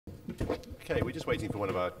Okay, we're just waiting for one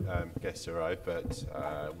of our guests to arrive, but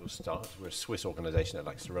we'll start. We're a Swiss organisation that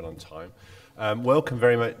likes to run on time. Welcome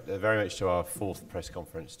very much to our fourth press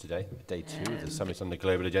conference today, day 2 of the Summit on the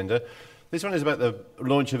Global Agenda. This one is about the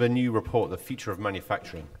launch of a new report, The Future of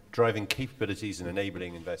Manufacturing, Driving Capabilities and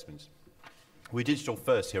Enabling Investments. We're digital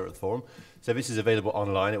first here at the forum, so this is available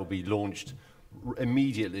online. It will be launched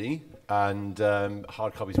immediately, and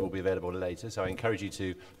hard copies will be available later. So I encourage you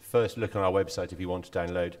to first look on our website if you want to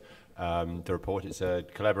download the report. It's a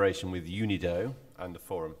collaboration with UNIDO and the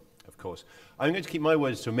forum, of course. I'm going to keep my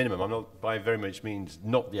words to a minimum. I'm not, by very much means,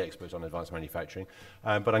 not the expert on advanced manufacturing,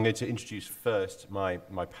 but I'm going to introduce first my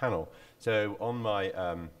panel. So on my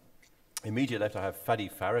immediate left, I have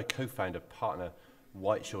Fadi Farra, co-founder, partner,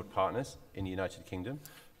 Whiteshield Partners in the United Kingdom,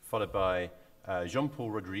 followed by Jean-Paul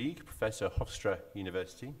Rodrigue, Professor, Hofstra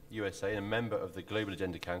University, USA, and a member of the Global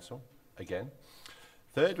Agenda Council, again.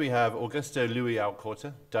 Third, we have Augusto Louis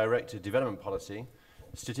Alcorta, Director, Development Policy,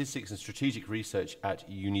 Statistics and Strategic Research at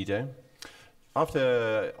UNIDO.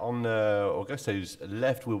 After, on Augusto's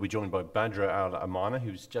left, we'll be joined by Badr Al-Olama,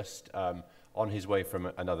 who's just on his way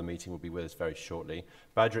from another meeting, will be with us very shortly.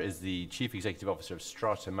 Badr is the Chief Executive Officer of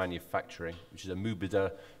Strata Manufacturing, which is a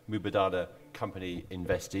Mubadala company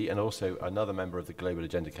investee, and also another member of the Global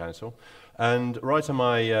Agenda Council. And right on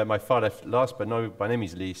my far left, last but no, by no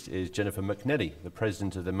means least, is Jennifer McNelly, the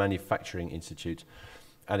President of the Manufacturing Institute,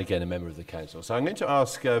 and again a member of the Council. So I'm going to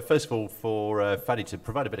ask, first of all, for Fadi to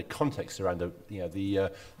provide a bit of context around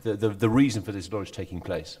the reason for this launch taking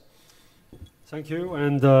place. Thank you,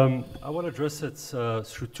 and I want to address it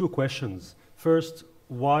through two questions. First,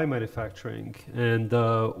 why manufacturing, and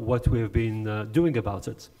what we have been doing about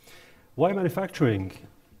it. Why manufacturing?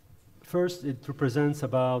 First, it represents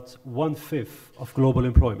about 1/5 of global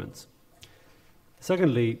employment.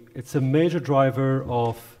 Secondly, it's a major driver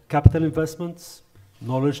of capital investments,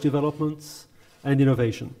 knowledge developments, and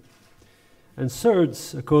innovation. And third,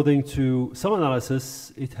 according to some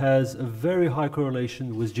analysis, it has a very high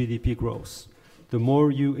correlation with GDP growth. The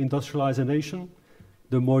more you industrialize a nation,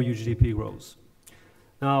 the more your GDP grows.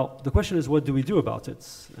 Now, the question is, what do we do about it?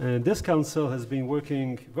 And this council has been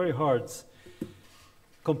working very hard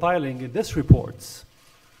compiling in this report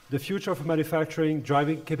the future of manufacturing,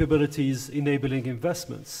 driving capabilities, enabling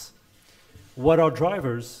investments. What are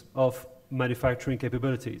drivers of manufacturing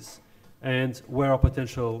capabilities, and where are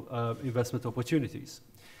potential investment opportunities?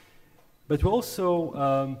 But we also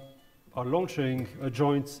are launching a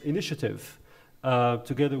joint initiative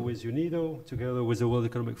together with UNIDO, together with the World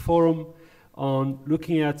Economic Forum, on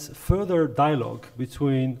looking at further dialogue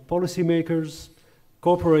between policymakers,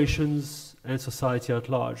 corporations, and society at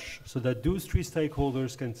large, so that those three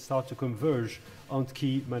stakeholders can start to converge on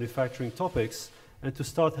key manufacturing topics and to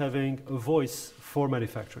start having a voice for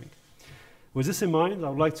manufacturing. With this in mind, I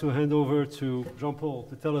would like to hand over to Jean-Paul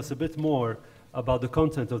to tell us a bit more about the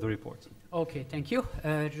content of the report. Okay, thank you.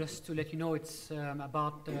 Just to let you know, it's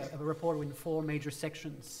about a report with 4 major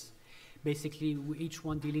sections. Basically, each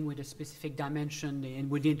one dealing with a specific dimension, and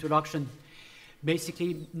with the introduction,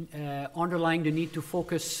 basically underlying the need to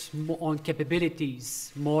focus on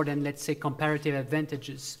capabilities more than, let's say, comparative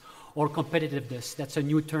advantages or competitiveness. That's a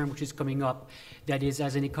new term which is coming up. That is,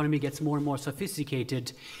 as an economy gets more and more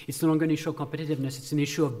sophisticated, it's no longer an issue of competitiveness, it's an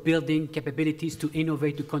issue of building capabilities to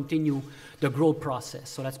innovate, to continue the growth process.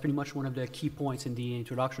 So that's pretty much one of the key points in the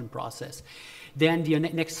introduction process. Then the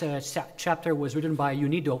next chapter was written by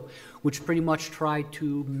UNIDO, which pretty much tried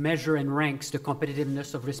to measure and ranks the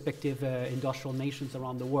competitiveness of respective industrial nations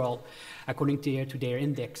around the world according to their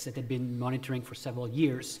index that they've been monitoring for several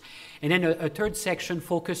years. And then a third section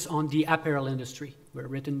focused on the apparel industry,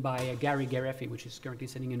 written by Gary Gareffi, which is currently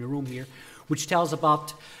sitting in the room here, which tells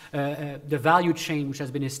about the value chain which has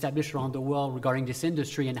been established around the world regarding this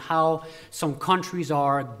industry, and how some countries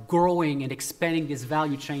are growing and expanding this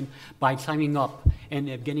value chain by climbing up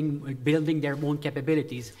and building their own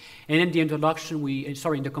capabilities. And in the introduction,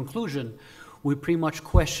 in the conclusion, we pretty much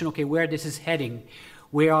question, okay, where this is heading.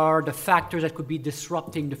 Where are the factors that could be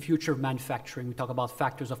disrupting the future of manufacturing? We talk about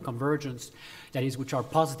factors of convergence, that is, which are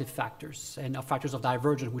positive factors, and factors of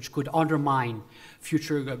divergence, which could undermine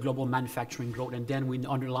future global manufacturing growth. And then we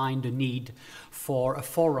underline the need for a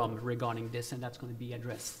forum regarding this, and that's going to be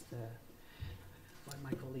addressed by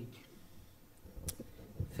my colleague.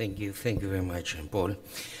 Thank you very much, Paul.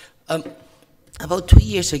 About 2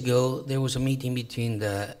 years ago, there was a meeting between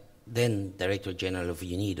the then Director General of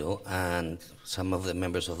UNIDO and some of the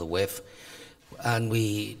members of the WEF, and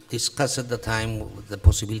we discussed at the time the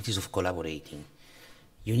possibilities of collaborating.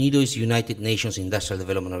 UNIDO is United Nations Industrial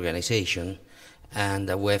Development Organization, and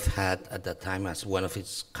the WEF had at that time as one of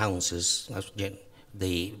its councils,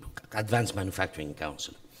 the Advanced Manufacturing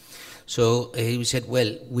Council. So we said,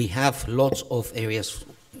 well, we have lots of areas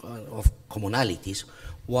of commonalities.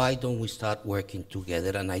 Why don't we start working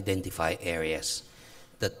together and identify areas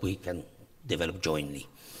that we can develop jointly?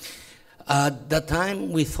 At that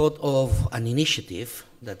time, we thought of an initiative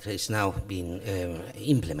that has now been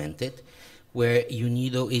implemented, where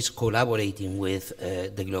UNIDO is collaborating with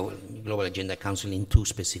the Global Agenda Council in two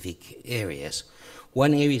specific areas.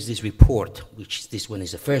 One area is this report, which this one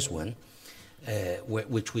is the first one,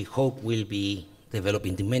 which we hope will be developed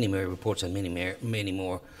into many more reports and many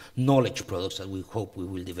more knowledge products that we hope we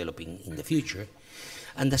will develop in the future.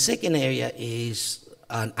 And the second area is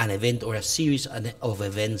an event or a series of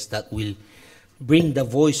events that will bring the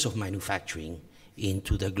voice of manufacturing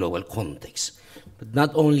into the global context. But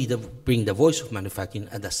not only bring the voice of manufacturing,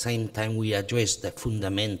 at the same time we address the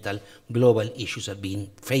fundamental global issues that are being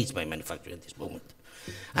faced by manufacturing at this moment.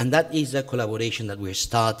 And that is the collaboration that we're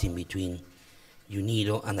starting between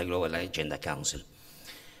UNIDO and the Global Agenda Council.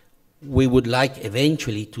 We would like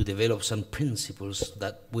eventually to develop some principles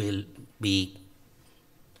that will be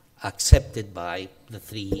accepted by the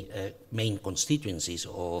three main constituencies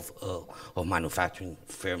of manufacturing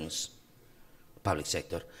firms, public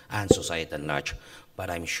sector, and society at large. But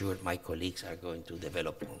I'm sure my colleagues are going to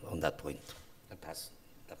develop on that point. I'll pass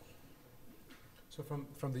that one. So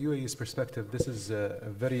from the UAE's perspective, this is a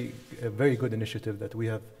very good initiative that we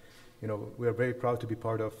have. We are very proud to be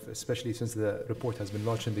part of, especially since the report has been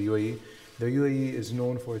launched in the UAE. The UAE is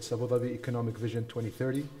known for its Abu Dhabi Economic Vision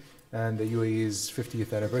 2030, and the UAE's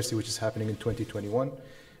 50th anniversary, which is happening in 2021.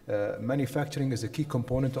 Manufacturing is a key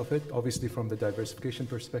component of it, obviously from the diversification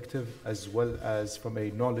perspective, as well as from a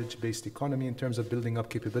knowledge-based economy in terms of building up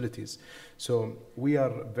capabilities. So we are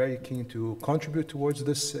very keen to contribute towards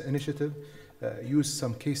this initiative, use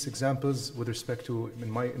some case examples with respect to, in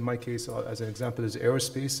my case, as an example, is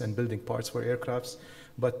aerospace and building parts for aircrafts.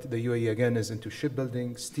 But the UAE, again, is into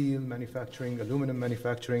shipbuilding, steel manufacturing, aluminum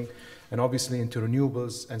manufacturing, and obviously into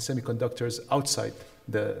renewables and semiconductors outside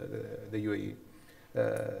the UAE.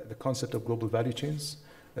 The concept of global value chains,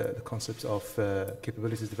 the concept of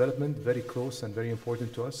capabilities development, very close and very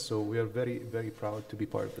important to us. So we are very, very proud to be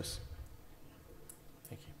part of this.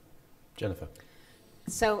 Thank you. Jennifer.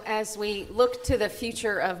 So as we look to the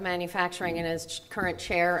future of manufacturing, and as current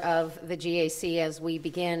chair of the GAC, as we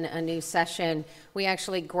begin a new session, we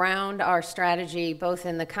actually ground our strategy both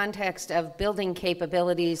in the context of building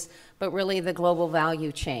capabilities, but really the global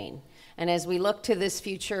value chain. And as we look to this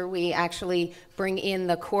future, we actually bring in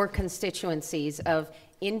the core constituencies of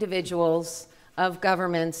individuals, of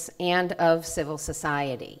governments, and of civil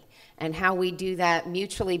society, and how we do that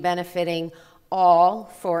mutually benefiting all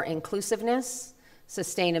for inclusiveness,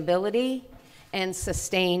 sustainability, and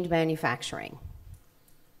sustained manufacturing.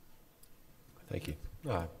 Thank you.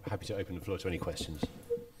 Happy to open the floor to any questions.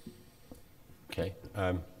 Okay,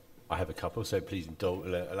 I have a couple, so please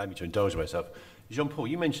allow me to indulge myself. Jean-Paul,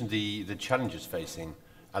 you mentioned the challenges facing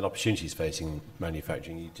and opportunities facing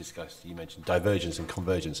manufacturing. You mentioned divergence and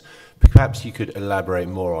convergence. Perhaps you could elaborate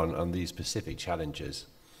more on these specific challenges.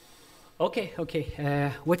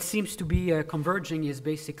 Okay. What seems to be converging is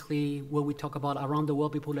basically what we talk about around the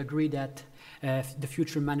world. People agree that the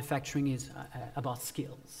future of manufacturing is about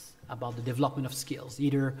skills, about the development of skills,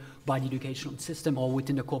 either by the educational system or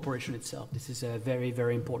within the corporation itself. This is very,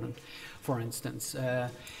 very important, for instance.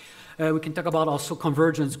 We can talk about also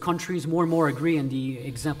convergence. Countries more and more agree, and the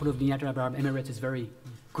example of the United Arab Emirates is very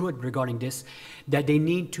good regarding this, that they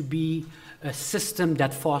need to be a system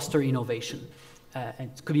that fosters innovation. And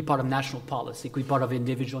it could be part of national policy, it could be part of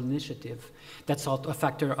individual initiative. That's a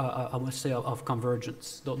factor, I must say, of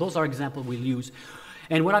convergence. Those are examples we'll use.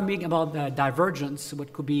 And what I mean about divergence,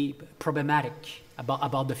 what could be problematic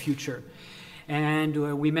about the future.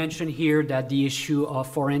 And we mentioned here that the issue of,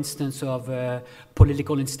 for instance, of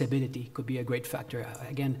political instability could be a great factor.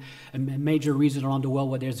 Again, a major reason around the world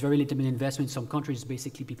where there's very limited investment in some countries,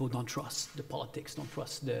 basically people don't trust the politics, don't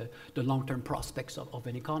trust the long-term prospects of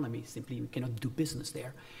an economy. Simply, we cannot do business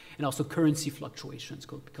there. And also currency fluctuations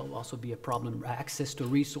could also be a problem. Access to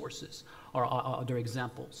resources are other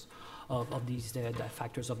examples of these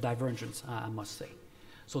factors of divergence, I must say.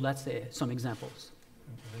 So that's some examples.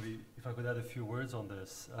 Maybe if I could add a few words on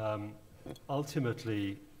this.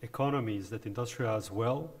 Ultimately, economies that industrialize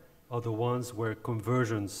well are the ones where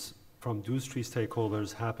convergence from those three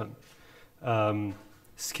stakeholders happen.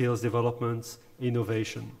 Skills development,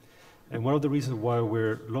 innovation. And one of the reasons why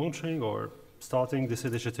we're launching or starting this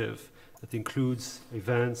initiative that includes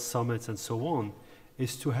events, summits, and so on,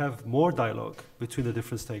 is to have more dialogue between the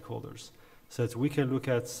different stakeholders so that we can look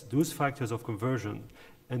at those factors of conversion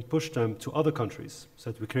and push them to other countries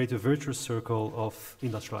so that we create a virtuous circle of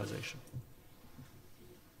industrialization.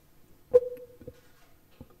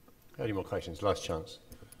 Any more questions? Last chance.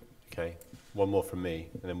 Okay, one more from me,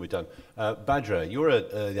 and then we're done. Badr, you're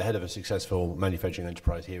the head of a successful manufacturing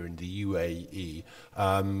enterprise here in the UAE,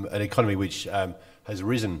 an economy which has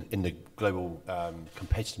risen in the global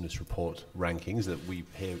competitiveness report rankings that we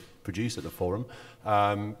here produce at the forum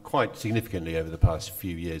quite significantly over the past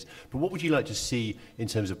few years. But what would you like to see in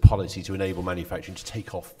terms of policy to enable manufacturing to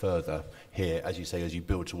take off further here, as you say, as you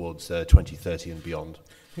build towards 2030 and beyond?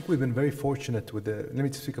 I think we've been very fortunate with the, let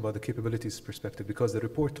me speak about the capabilities perspective, because the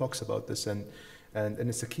report talks about this and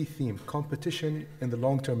it's a key theme. Competition in the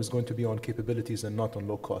long term is going to be on capabilities and not on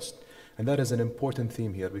low cost. And that is an important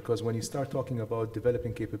theme here, because when you start talking about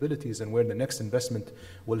developing capabilities and where the next investment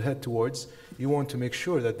will head towards, you want to make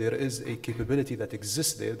sure that there is a capability that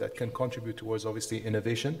exists there that can contribute towards obviously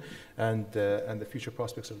innovation and the future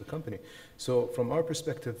prospects of the company. So from our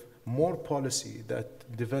perspective, more policy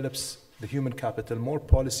that develops the human capital, more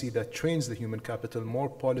policy that trains the human capital, more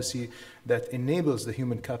policy that enables the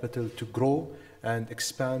human capital to grow and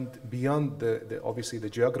expand beyond obviously the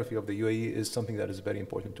geography of the UAE is something that is very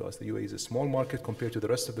important to us. The UAE is a small market compared to the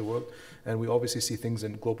rest of the world, and we obviously see things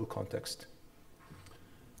in global context.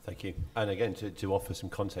 Thank you. And again, to offer some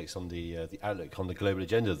context on the outlook on the global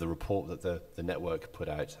agenda of the report that the network put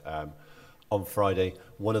out on Friday,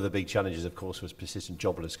 one of the big challenges, of course, was persistent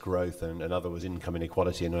jobless growth, and another was income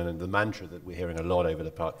inequality. And the mantra that we're hearing a lot over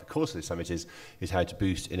the course of this summit is how to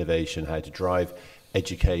boost innovation, how to drive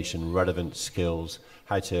education, relevant skills,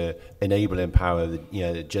 how to enable and empower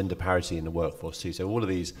the gender parity in the workforce too. So all of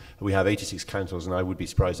these, we have 86 councils, and I would be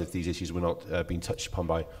surprised if these issues were not being touched upon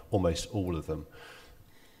by almost all of them.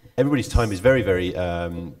 Everybody's time is very, very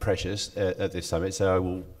precious at this summit, so I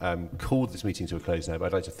will call this meeting to a close now, but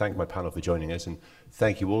I'd like to thank my panel for joining us, and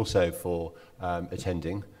thank you also for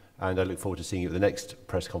attending, and I look forward to seeing you at the next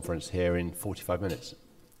press conference here in 45 minutes.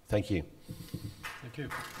 Thank you. Thank you.